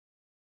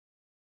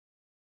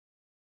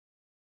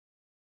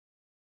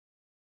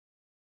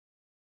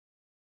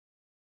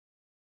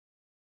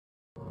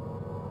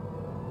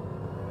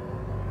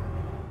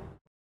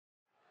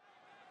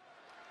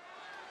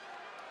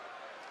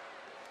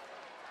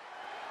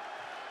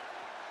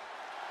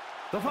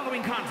The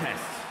following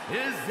contest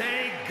is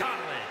a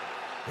Gauntlet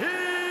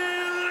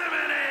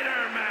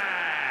Eliminator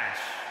match.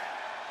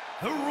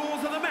 The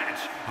rules of the match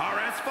are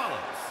as follows.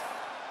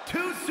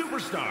 Two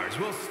superstars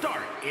will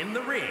start in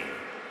the ring.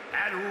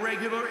 At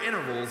regular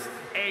intervals,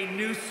 a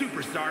new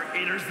superstar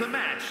enters the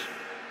match.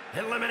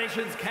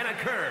 Eliminations can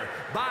occur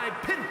by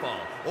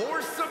pinfall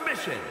or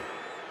submission.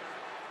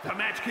 The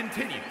match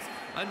continues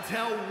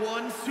until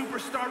one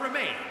superstar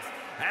remains,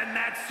 and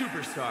that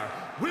superstar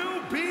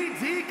will be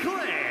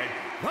declared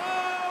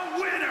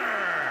the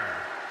winner!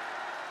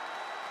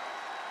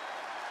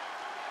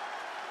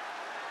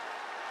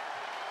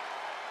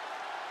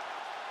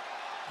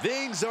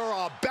 Things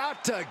are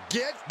about to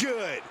get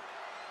good.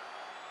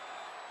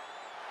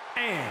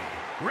 And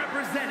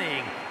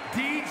representing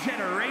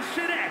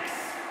D-Generation X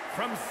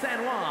from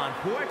San Juan,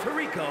 Puerto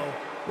Rico,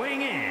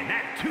 weighing in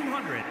at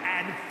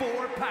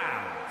 204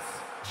 pounds,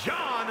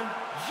 John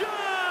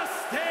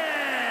Justice!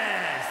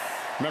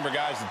 Remember,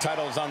 guys, the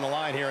title is on the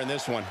line here in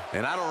this one.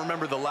 And I don't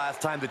remember the last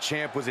time the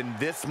champ was in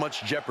this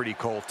much jeopardy,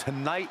 Cole.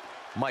 Tonight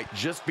might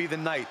just be the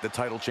night the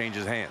title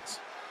changes hands.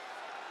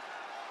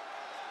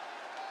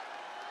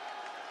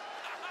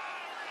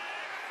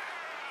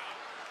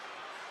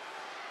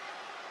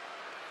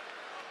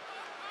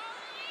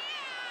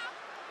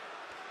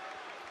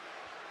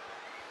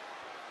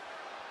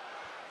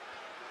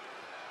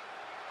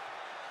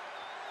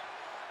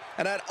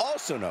 And I'd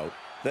also note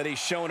that he's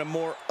shown a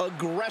more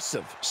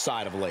aggressive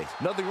side of late.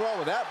 Nothing wrong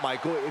with that,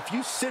 Michael. If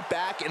you sit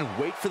back and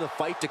wait for the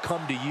fight to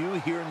come to you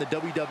here in the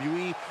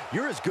WWE,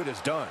 you're as good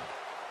as done.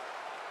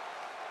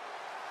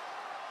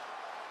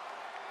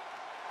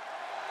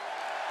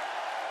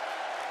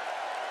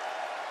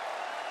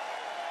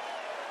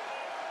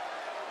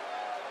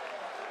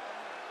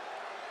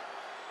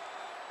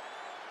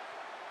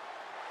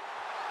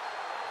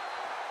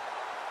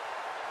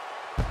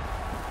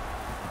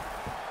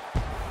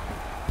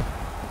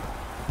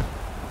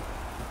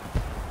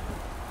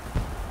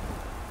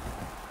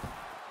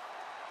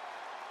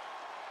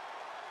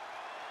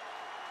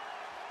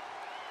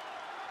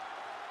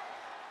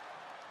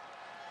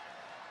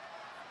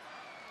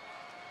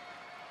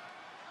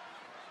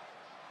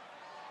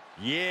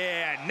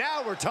 Yeah,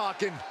 now we're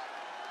talking.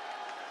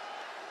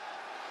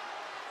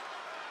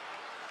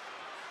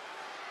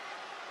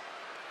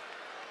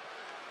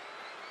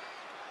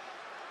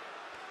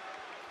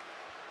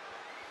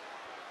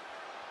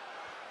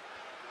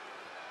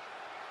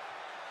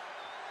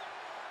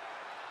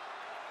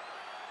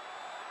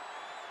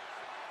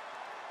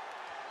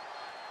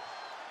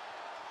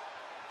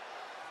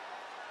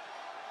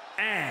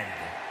 And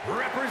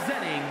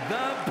representing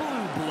the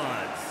Blue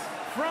Bloods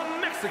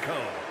from Mexico,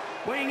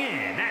 weighing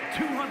in at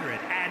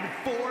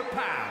 204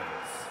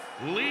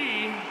 pounds,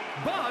 Lee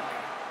Buck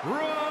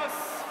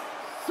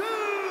Ross-Sue.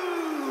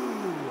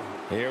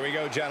 Here we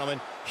go,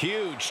 gentlemen.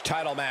 Huge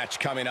title match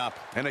coming up.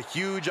 And a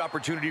huge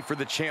opportunity for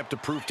the champ to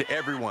prove to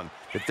everyone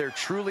that there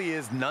truly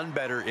is none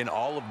better in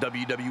all of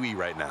WWE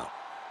right now.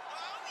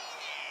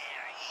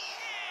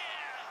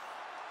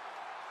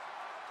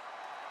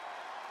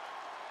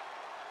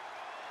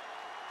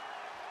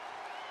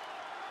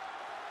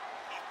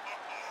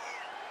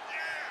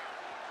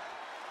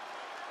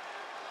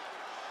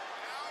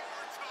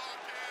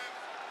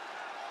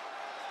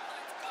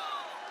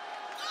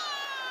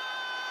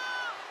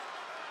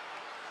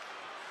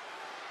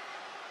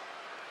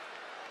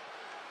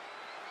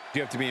 You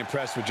have to be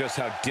impressed with just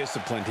how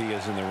disciplined he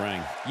is in the ring.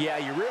 Yeah,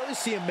 you rarely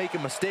see him make a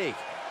mistake.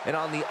 And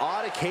on the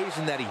odd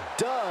occasion that he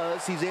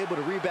does, he's able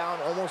to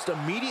rebound almost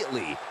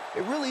immediately.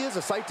 It really is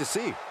a sight to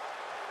see.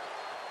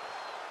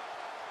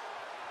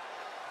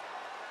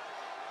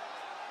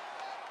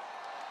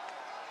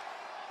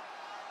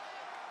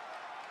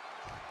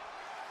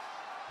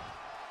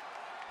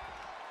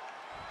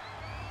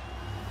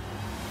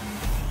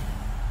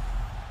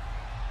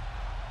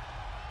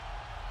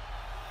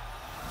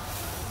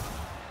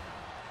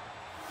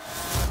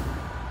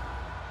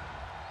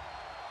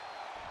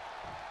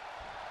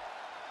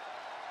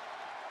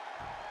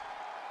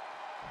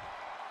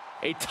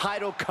 A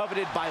title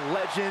coveted by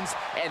legends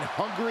and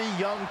hungry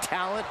young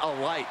talent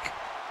alike.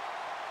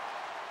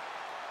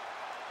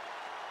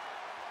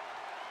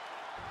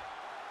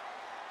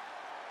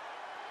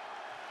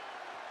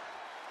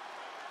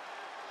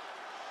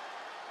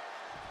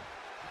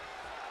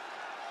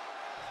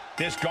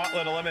 This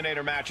Gauntlet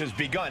Eliminator match has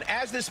begun.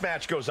 As this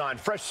match goes on,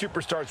 fresh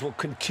superstars will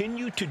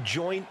continue to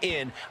join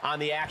in on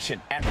the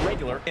action at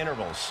regular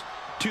intervals.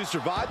 To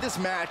survive this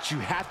match, you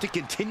have to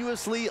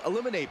continuously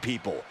eliminate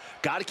people.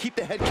 Got to keep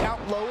the head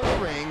count low in the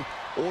ring,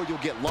 or you'll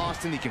get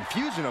lost in the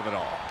confusion of it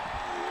all.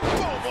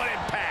 Boom, what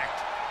impact!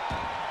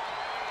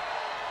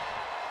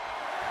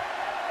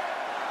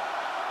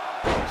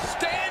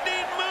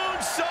 Standing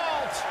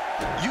moonsault!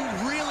 You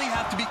really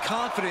have to be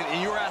confident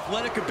in your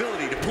athletic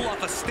ability to pull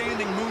off a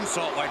standing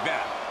moonsault like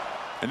that.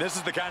 And this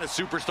is the kind of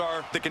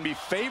superstar that can be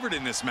favored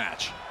in this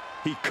match.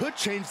 He could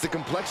change the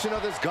complexion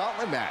of this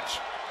gauntlet match.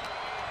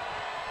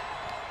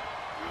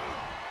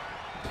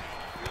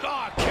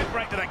 Oh, kick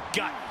right to the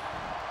gut.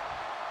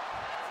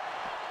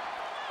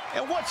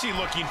 And what's he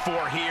looking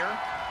for here?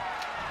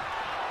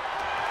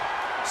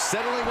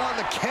 Settling on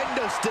the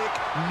kendo stick.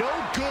 No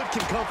good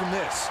can come from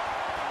this.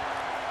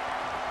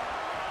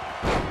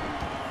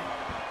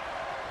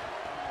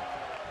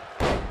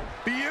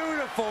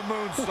 Beautiful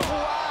moonsault.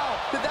 Wow,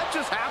 did that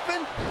just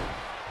happen?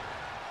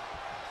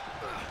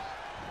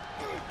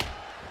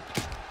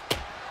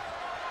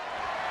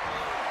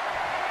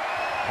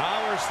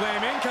 Power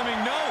slam incoming,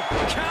 no.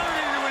 Countered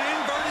into an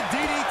inverted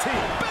DDT.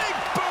 Big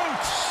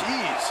boot.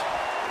 Jeez.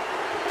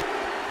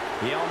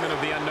 The element of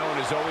the unknown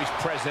is always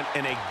present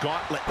in a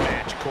gauntlet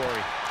match,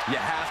 Corey. You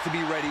have to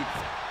be ready.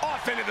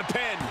 Off into the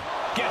pin.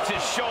 Gets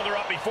his shoulder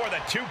up before the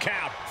 2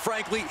 count.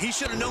 Frankly, he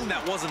should have known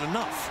that wasn't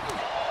enough.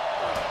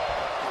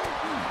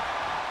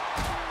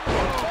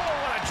 Oh,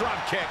 what a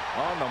drop kick.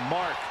 On the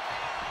mark.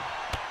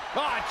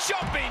 Ah,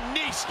 jumping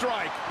knee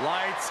strike.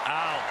 Lights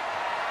out.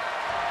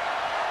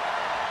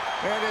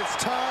 And it's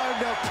time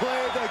to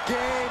play the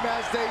game,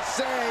 as they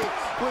say,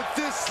 with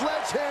this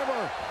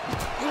sledgehammer.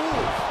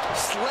 Ooh,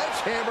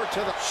 sledgehammer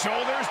to the...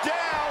 Shoulders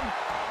down.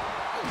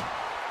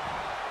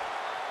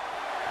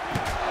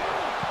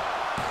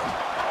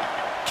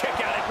 Kick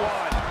out at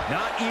 1.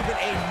 Not even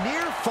a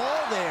near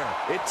fall there.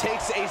 It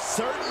takes a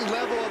certain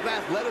level of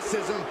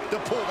athleticism to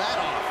pull that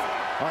off.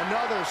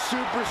 Another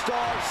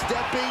superstar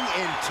stepping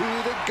into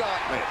the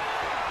gauntlet.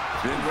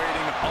 Been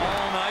waiting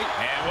all night.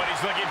 And what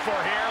he's looking for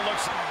here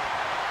looks...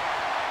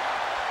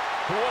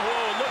 Whoa,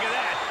 whoa, look at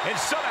that. And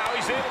somehow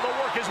he's able to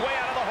work his way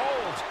out of the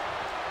hold.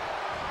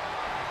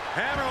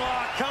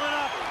 Hammerlock coming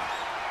up.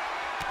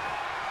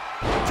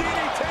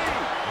 DDT.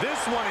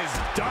 This one is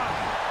done.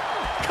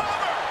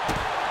 Cover.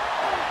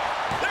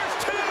 There's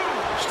 2.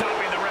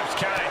 Stopping the ref's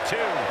count at 2.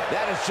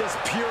 That is just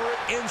pure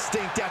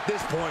instinct at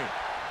this point.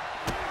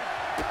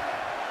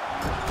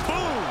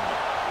 Boom.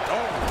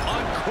 Oh,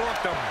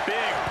 uncorked a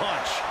big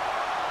punch.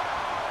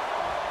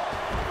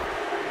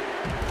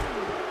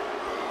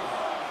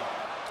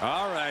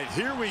 All right,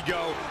 here we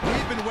go.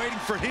 We've been waiting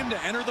for him to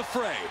enter the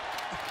fray.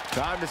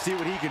 Time to see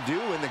what he can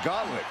do in the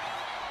gauntlet.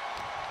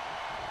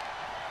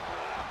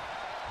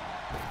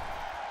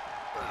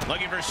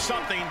 Looking for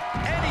something,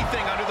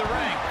 anything under the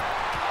ring.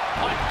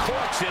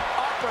 Uncorks it,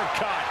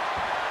 uppercut.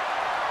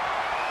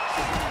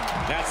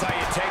 That's how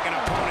you take an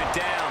opponent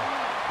down.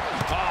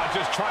 Oh,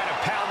 just trying to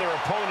pound their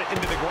opponent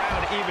into the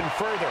ground even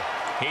further.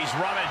 He's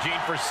rummaging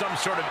for some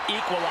sort of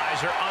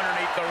equalizer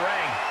underneath the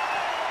ring.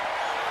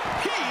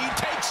 He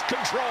takes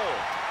control.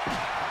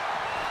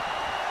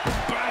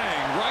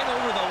 Bang, right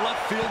over the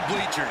left field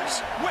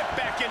bleachers. Whip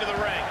back into the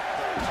ring.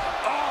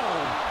 Oh,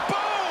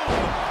 boom!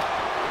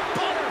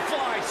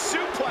 Butterfly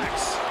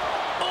suplex.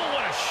 Oh,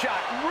 what a shot.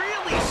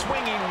 Really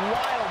swinging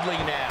wildly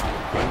now.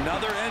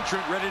 Another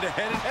entrant ready to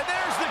head in. And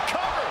there's the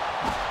cover.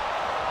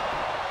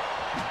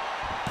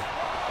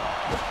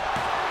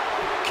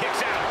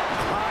 Kicks out.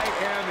 I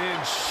am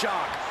in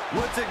shock.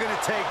 What's it going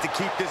to take to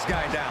keep this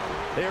guy down?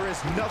 There is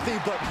nothing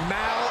but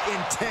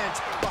malintent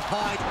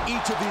behind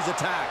each of these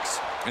attacks.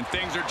 And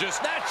things are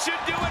just... That should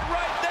do it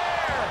right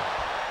there.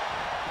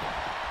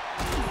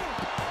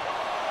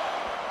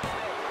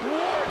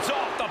 Wards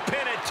off the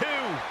pin at 2.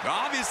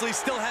 Obviously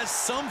still has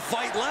some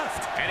fight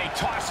left. And he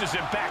tosses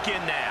him back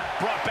in now.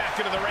 Brought back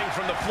into the ring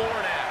from the floor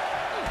now.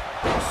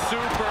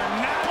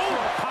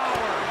 Supernatural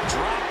power.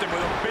 Dropped him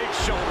with a big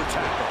shoulder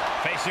tackle.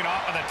 Facing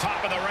off at the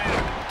top of the ring.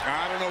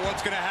 I don't know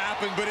what's going to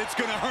happen, but it's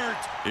going to hurt.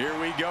 Here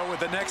we go with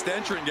the next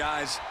entrant,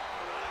 guys.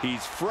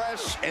 He's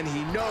fresh, and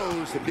he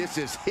knows that this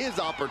is his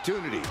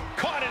opportunity.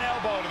 Caught an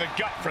elbow to the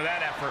gut for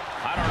that effort.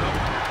 I don't know.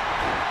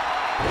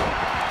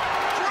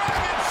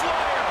 Dragon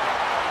Slayer!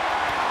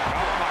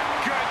 Oh, my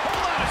God.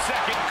 Hold on a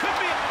second. Could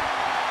be...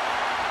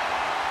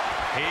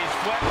 He's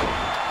flipping.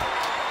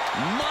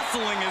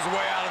 Muscling his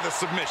way out of the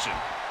submission.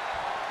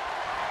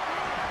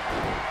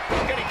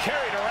 Getting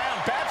carried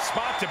around. Bad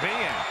spot to be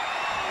in.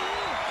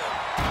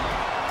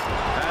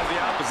 Has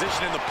the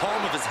opposition in the palm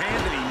of his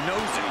hand, and he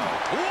knows it.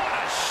 What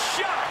a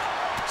shot!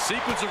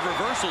 Sequence of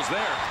reversals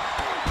there.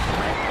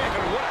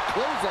 What a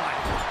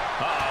clothesline.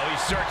 Uh-oh,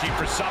 he's searching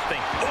for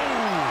something.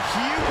 Oh,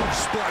 huge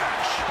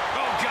splash.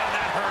 Oh, God,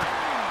 that hurt.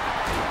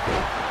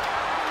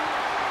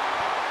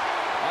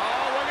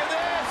 Oh, look at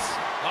this.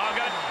 Oh,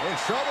 God. In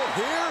trouble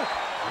here.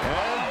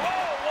 And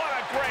Oh, what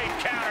a great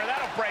counter.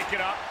 That'll break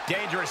it up.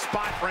 Dangerous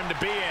spot for him to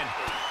be in.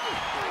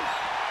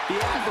 the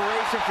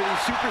admiration for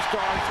these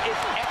superstars is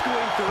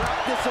echoing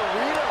throughout this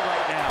arena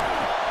right now.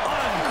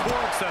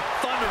 Uncorks a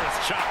thunderous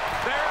chop.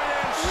 There it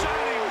is,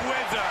 Shining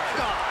Wizard.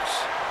 Gosh.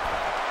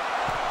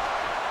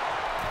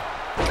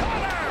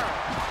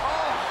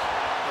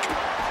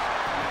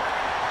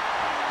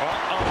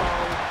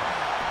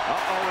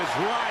 Uh-oh is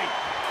right.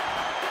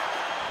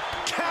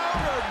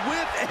 Countered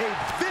with a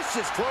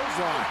vicious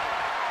clothesline.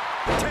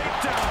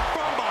 Takedown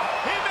from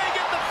behind. He may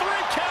get the 3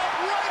 count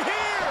right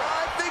here.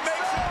 I think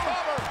makes so. him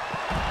cover.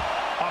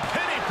 A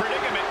penny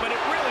predicament, but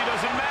it really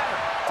doesn't matter.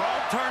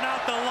 Don't turn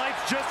out the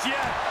lights just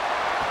yet.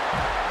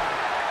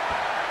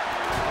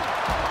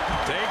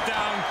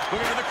 Takedown.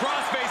 Looking for the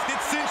crossface.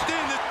 Gets cinched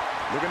in.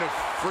 Looking to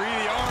free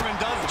the arm and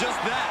does just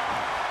that.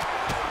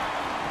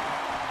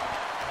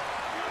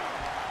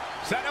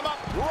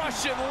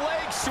 Russian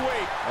leg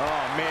sweep.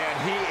 Oh, man,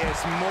 he is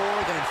more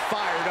than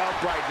fired up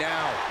right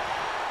now.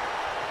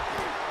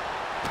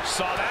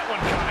 Saw that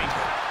one coming.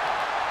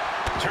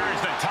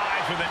 Turns the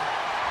tides with it.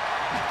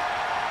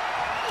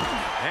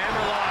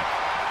 Hammerlock.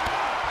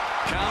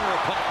 Counter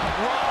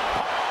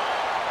raw.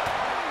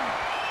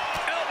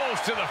 Elbows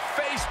to the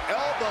face.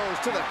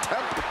 Elbows to the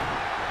temple.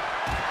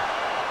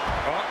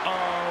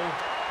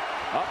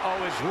 Uh-oh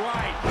is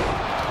right.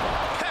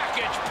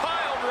 Package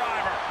pile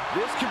driver.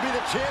 This could be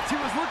the chance he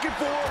was looking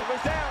for. It was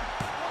down.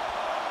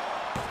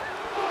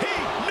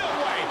 No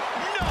way.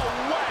 No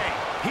way.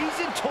 He's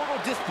in total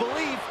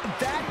disbelief.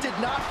 That did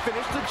not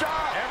finish the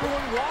job.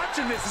 Everyone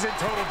watching this is in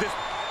total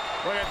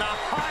Look at the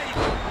height.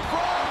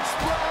 Frog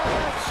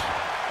splash.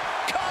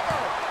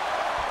 Cover.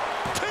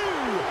 2.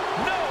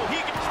 No, he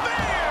can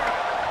spare.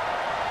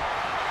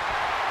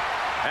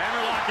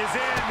 Hammerlock is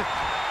in.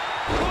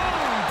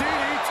 Boom,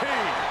 DDT.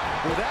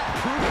 Will that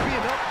prove to be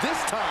enough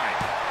this time?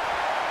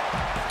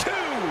 2.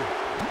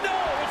 No,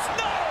 it's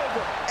no.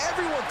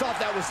 Everyone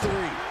thought that was 3.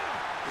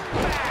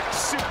 Back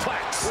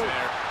suplex.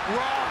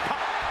 Raw.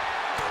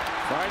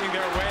 Finding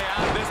their way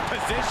out of this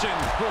position.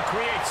 Will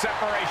create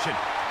separation.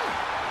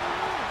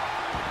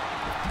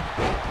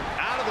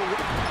 Out of the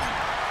way.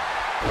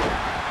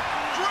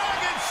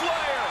 Dragon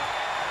Slayer.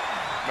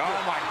 Oh,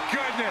 my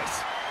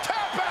goodness.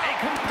 Tap out. A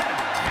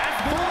competitor has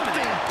been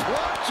eliminated.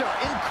 Plancha,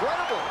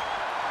 incredible.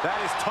 That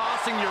is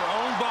tossing your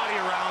own body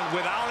around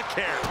without a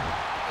care.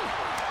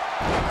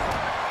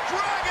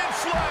 Dragon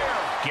Slayer.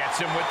 Gets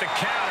him with the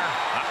counter.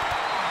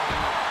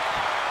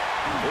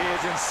 He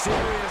is in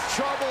serious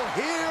trouble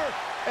here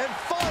and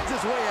finds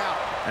his way out.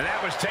 And that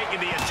was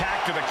taking the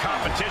attack to the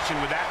competition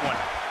with that one.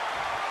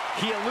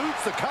 He eludes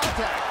the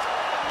contact.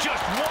 Just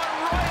one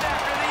right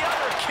after the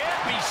other.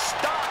 Can't be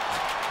stopped.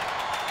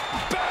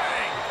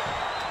 Bang!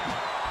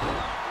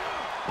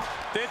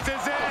 This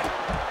is it.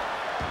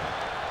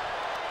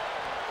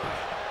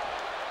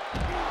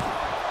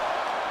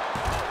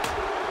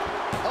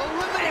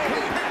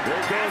 Eliminated.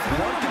 There goes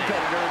one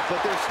competitor,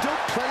 but there's still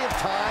plenty of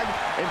time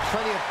and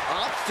plenty of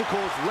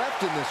obstacles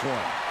left in this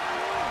one.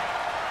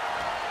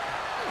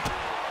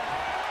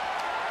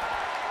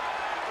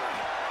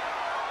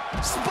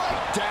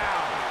 Spike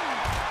down.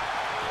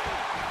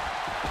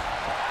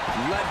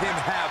 Let him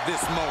have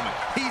this moment.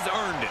 He's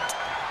earned it.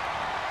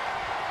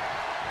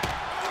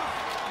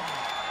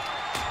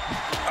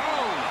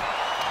 Oh!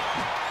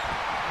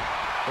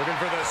 Looking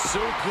for the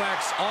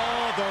suplex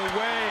all the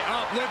way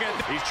up. Look at,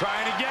 he's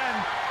trying again.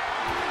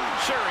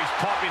 Sure, he's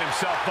pumping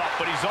himself up,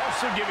 but he's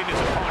also giving his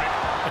opponent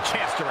a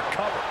chance to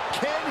recover.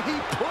 Can he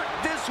put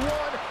this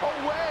one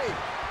away?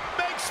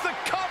 Makes the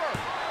cover.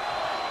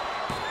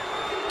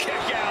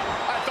 Kick out.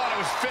 I thought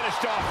it was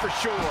finished off for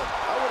sure.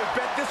 I would have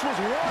bet this was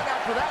one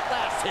after that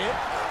last hit.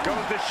 Goes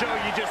to show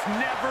you just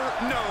never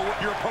know what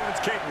your opponent's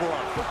capable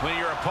of. When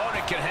your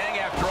opponent can hang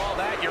after all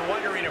that, you're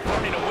wondering if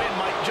earning a win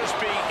might just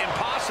be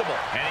impossible.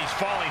 And he's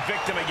falling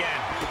victim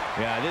again.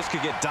 Yeah, this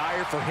could get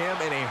dire for him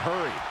in a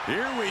hurry.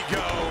 Here we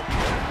go.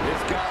 This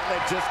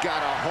gauntlet just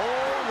got a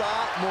whole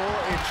lot more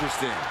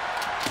interesting.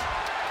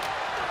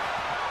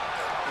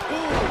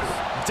 Ooh,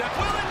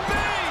 will it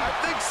be? I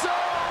think so.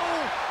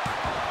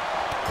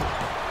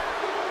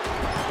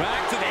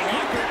 Back to the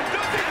locker.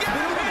 Does he get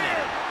him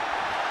here?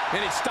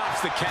 And he stops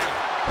the count.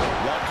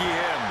 Lucky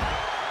him.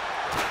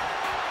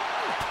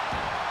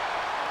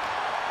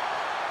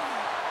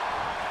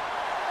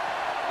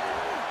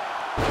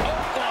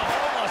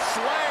 Oklahoma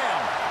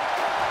slam.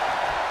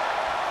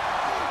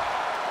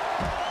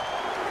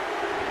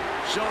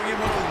 Showing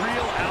him what a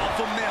real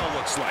alpha male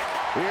looks like.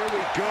 Here we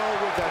go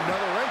with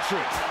another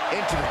entrance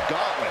into the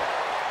gauntlet.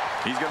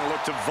 He's going to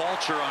look to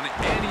vulture on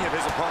any of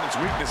his opponent's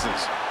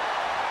weaknesses.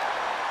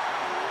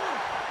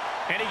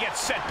 And he gets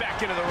set back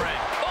into the ring.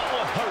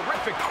 Oh, a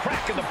horrific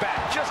crack in the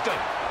back. Just a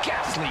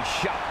ghastly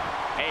shot.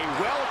 A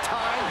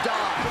well-timed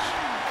dodge.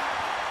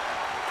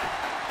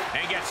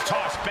 And gets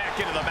tossed back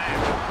into the mat.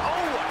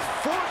 Oh, a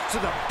force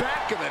to the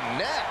back of the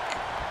neck.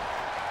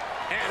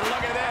 And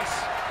look at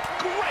this.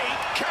 Great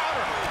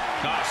counter.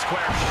 Oh,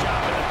 square shot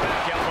with the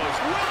back elbows.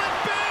 Will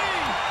it be?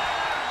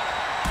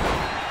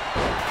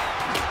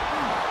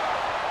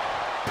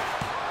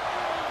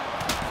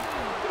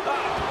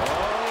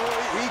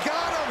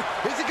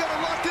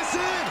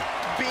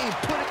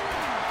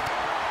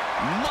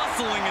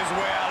 Muscling his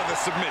way out of the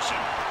submission.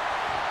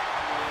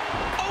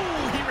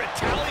 Oh, he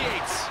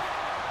retaliates.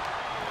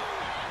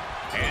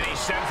 And he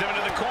sends him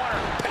into the corner,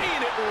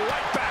 paying it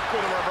right back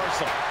with a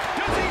reversal.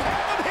 Does he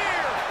have him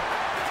here?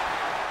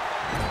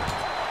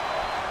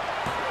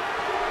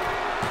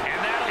 And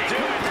that'll do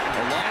it.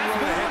 A long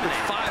road ahead with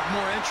 5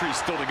 more entries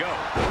still to go.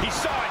 He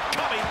saw it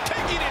coming,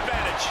 taking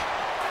advantage.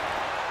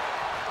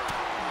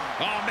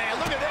 Oh, man,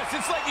 look at this.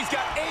 It's like he's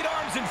got 8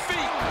 arms and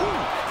feet.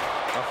 Ooh.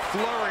 A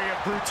flurry of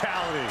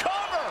brutality.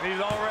 Cover!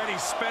 He's already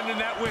spending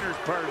that winner's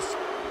purse.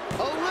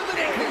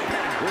 Eliminated.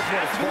 This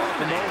one is far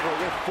from over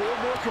with 4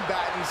 more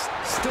combatants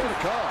still to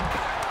come.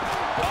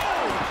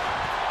 Oh!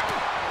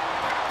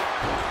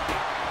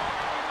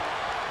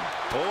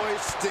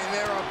 Hoisting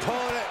their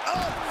opponent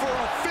up for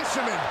a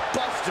fisherman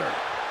buster.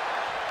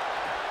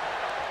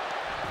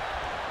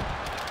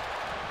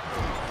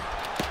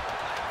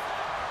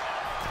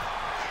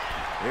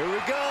 Here we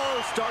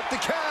go, start the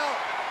count.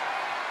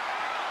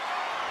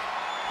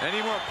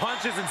 Any more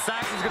punches and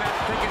Saxon's gonna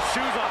have to take his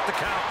shoes off the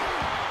count.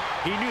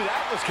 He knew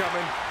that was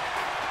coming.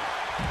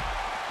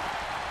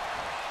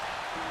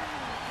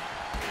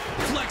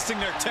 Flexing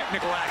their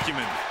technical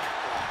acumen.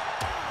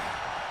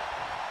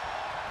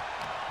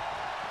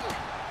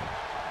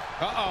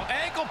 Uh-oh,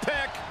 ankle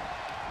pick.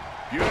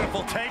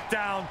 Beautiful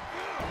takedown.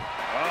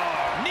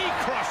 Oh, knee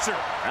crusher.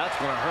 That's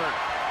gonna hurt.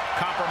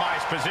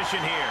 Compromised position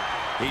here.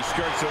 He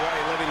skirts away,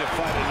 living to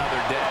fight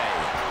another day.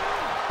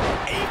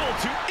 Able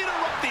to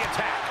interrupt the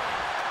attack.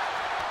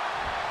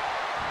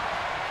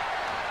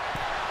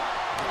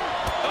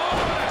 Oh,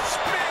 what a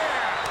spear.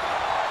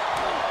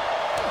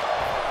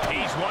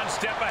 He's one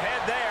step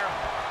ahead there.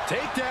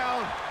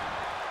 Takedown.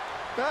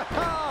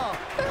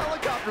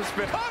 Helicopter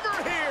spin.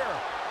 Cover here.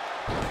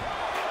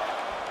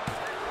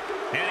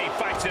 And he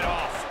fights it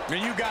off. I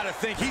mean, you gotta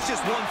think he's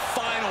just one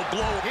final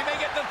blow. He may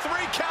get the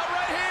 3 count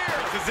right here.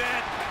 This is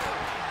it.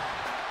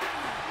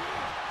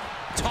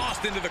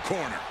 Tossed into the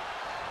corner.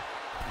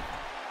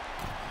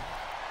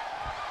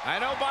 I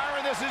know,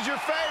 Byron, this is your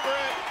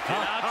favorite. Get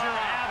out your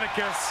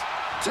abacus.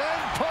 10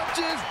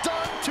 punches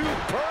done to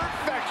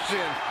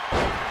perfection.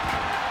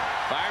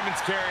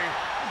 Fireman's carry.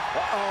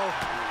 Uh-oh.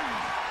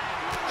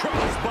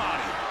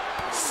 Crossbody.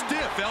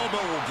 Stiff elbow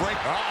will break.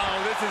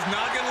 Uh-oh, this is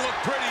not gonna look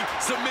pretty.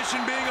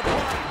 Submission being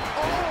applied.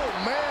 Oh,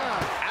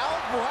 man.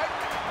 Outright.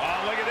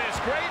 Oh, look at this.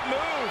 Great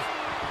move.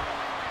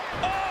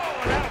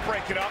 Oh, and that'll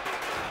break it up.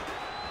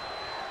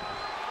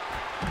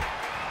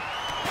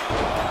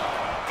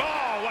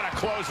 Oh, what a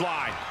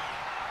clothesline.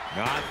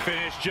 Not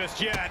finished just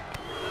yet.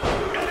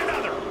 And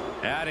another.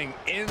 Adding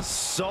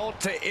insult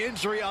to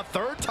injury a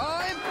third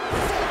time.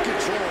 Full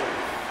control.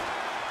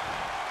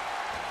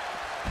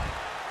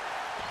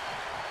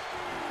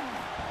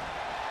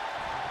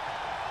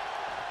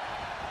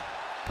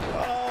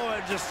 Oh,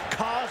 and just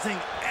causing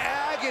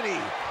agony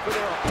for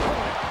their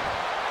opponent.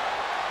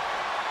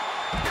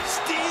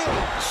 Steel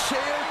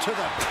chair to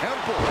the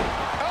temple.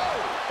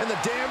 Oh, and the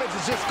damage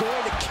is just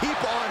going to keep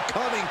on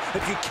coming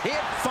if you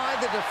can't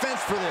find the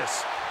defense for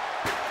this.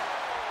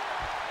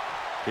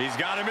 He's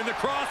got him in the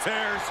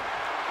crosshairs.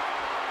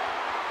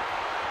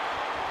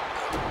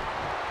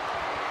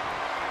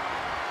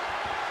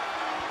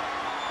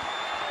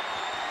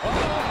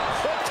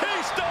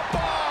 Batista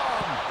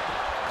bomb.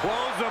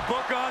 Close the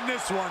book on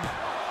this one.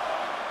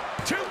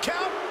 2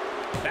 count.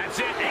 That's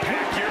it.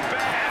 Hack your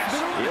back.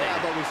 Yeah,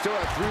 but we still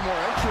have 3 more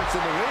entrants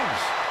in the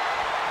rings.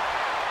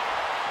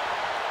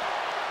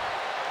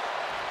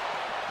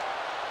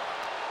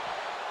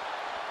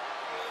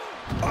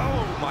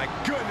 Oh, my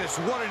goodness,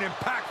 what an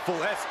impactful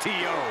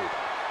STO.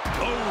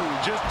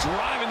 Oh, just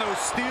driving those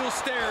steel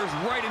stairs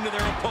right into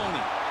their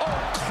opponent. Oh,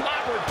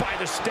 clobbered by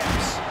the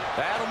steps.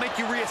 That'll make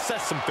you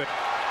reassess something.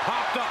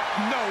 Popped up,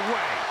 no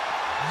way.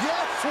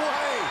 Yes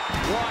way.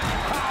 What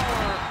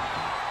power.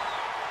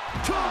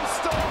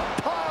 Tombstone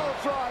pile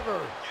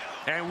driver.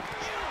 And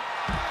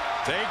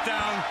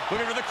takedown.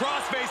 Looking for the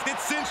crossface.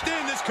 It's cinched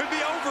in. This could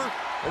be over.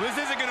 Well, this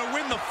isn't going to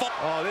win the fight.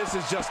 Oh, this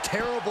is just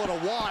terrible to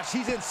watch.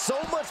 He's in so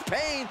much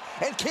pain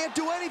and can't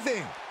do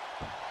anything.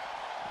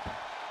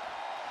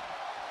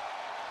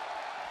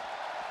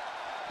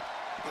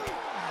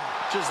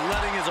 Just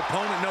letting his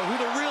opponent know who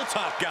the real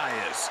top guy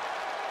is.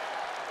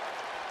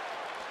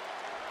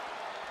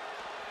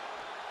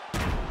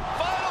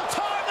 Final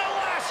time, the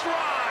last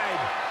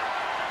ride.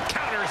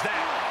 Counters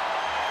that.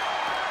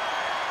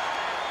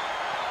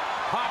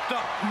 Popped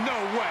up, no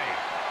way.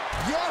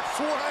 Yes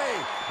way.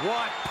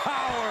 What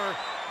power.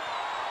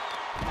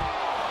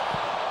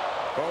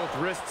 Both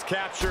wrists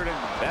captured,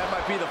 and that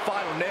might be the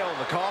final nail in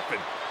the coffin.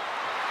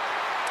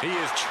 He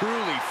is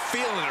truly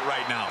feeling it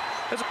right now.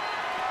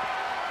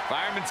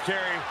 Fireman's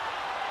carry.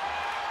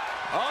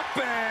 Up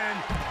and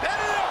a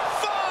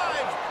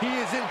 5. He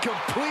is in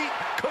complete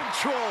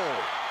control.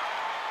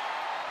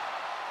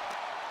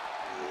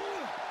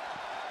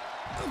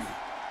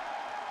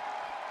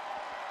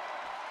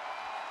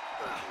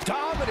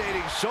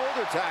 Dominating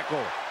shoulder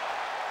tackle.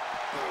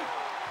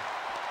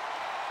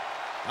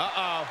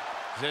 Uh-oh.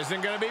 This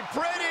isn't going to be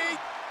pretty.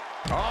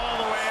 All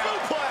the way out.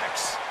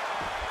 Suplex.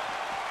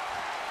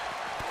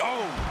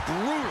 Oh,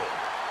 brutal.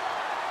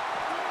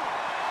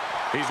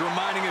 He's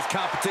reminding his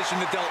competition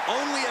that they'll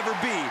only ever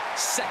be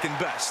second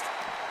best.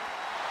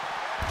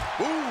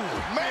 Ooh,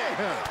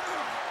 man.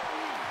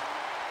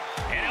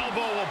 An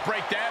elbow will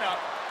break that up.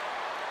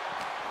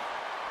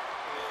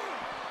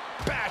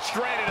 Bashed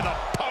right into the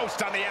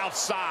post on the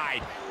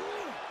outside.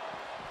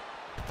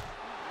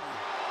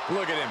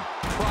 Look at him.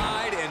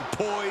 Pride and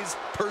poise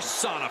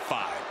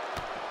personified.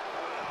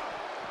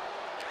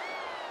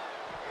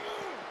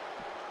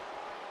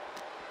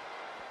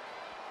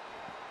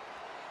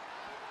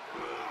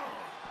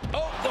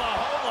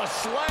 Oklahoma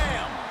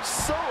slam.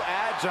 So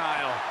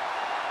agile.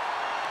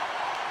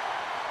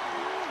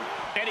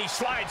 And he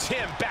slides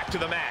him back to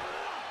the mat.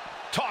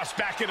 Tossed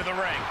back into the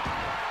ring.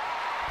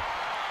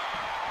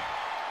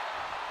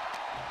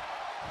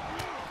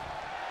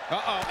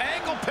 Uh-oh,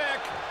 ankle pick.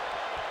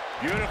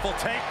 Beautiful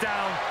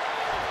takedown.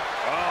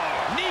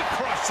 Oh, knee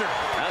crusher.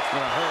 That's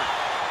gonna hurt.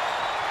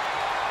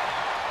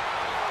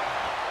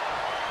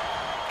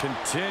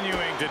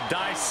 Continuing to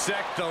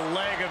dissect the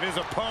leg of his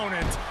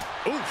opponent.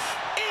 Oof.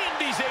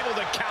 And he's able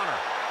to counter.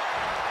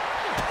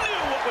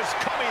 Knew what was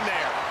coming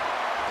there.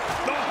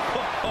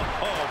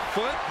 Oh,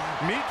 foot,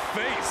 meet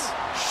face.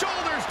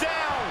 Shoulders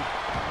down.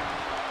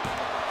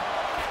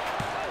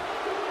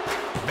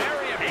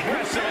 Very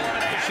impressive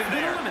elimination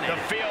there. The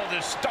field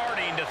is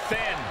starting to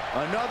thin.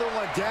 Another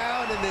one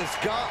down in this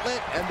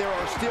gauntlet, and there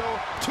are still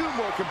 2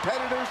 more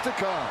competitors to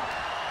come.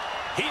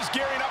 He's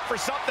gearing up for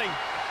something.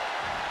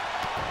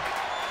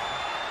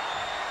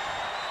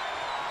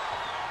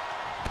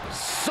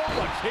 So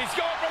much. He's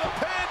going for the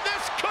pin.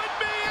 This could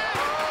be it.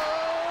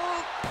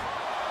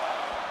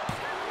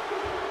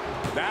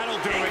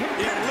 That'll do it.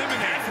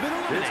 Eliminated.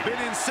 It's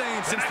been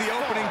insane since the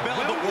opening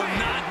bell, but we're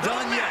not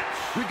done yet.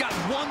 We've got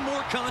one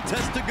more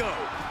contest to go.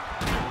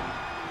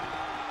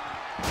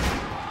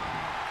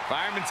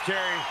 Fireman's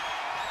carry.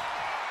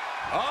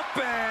 Up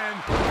and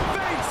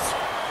face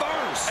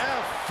first.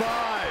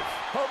 F5.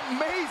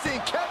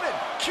 Amazing. Kevin,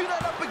 cue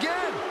that up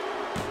again.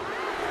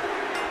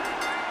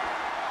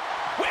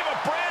 We have a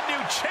brand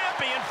new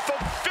champion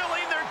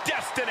fulfilling their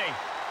destiny.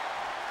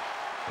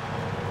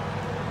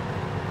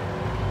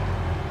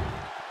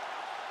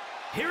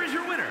 Here is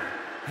your winner,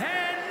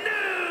 and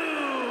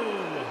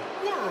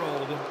new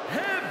World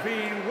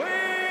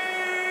Heavyweight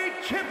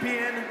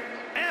Champion,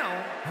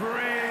 El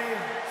Rey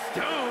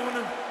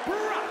Stone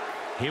Brock.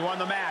 He won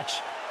the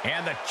match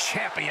and the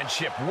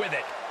championship with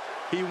it.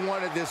 He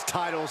wanted this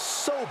title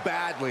so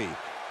badly,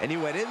 and he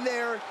went in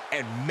there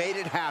and made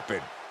it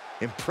happen.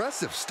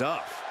 Impressive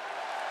stuff.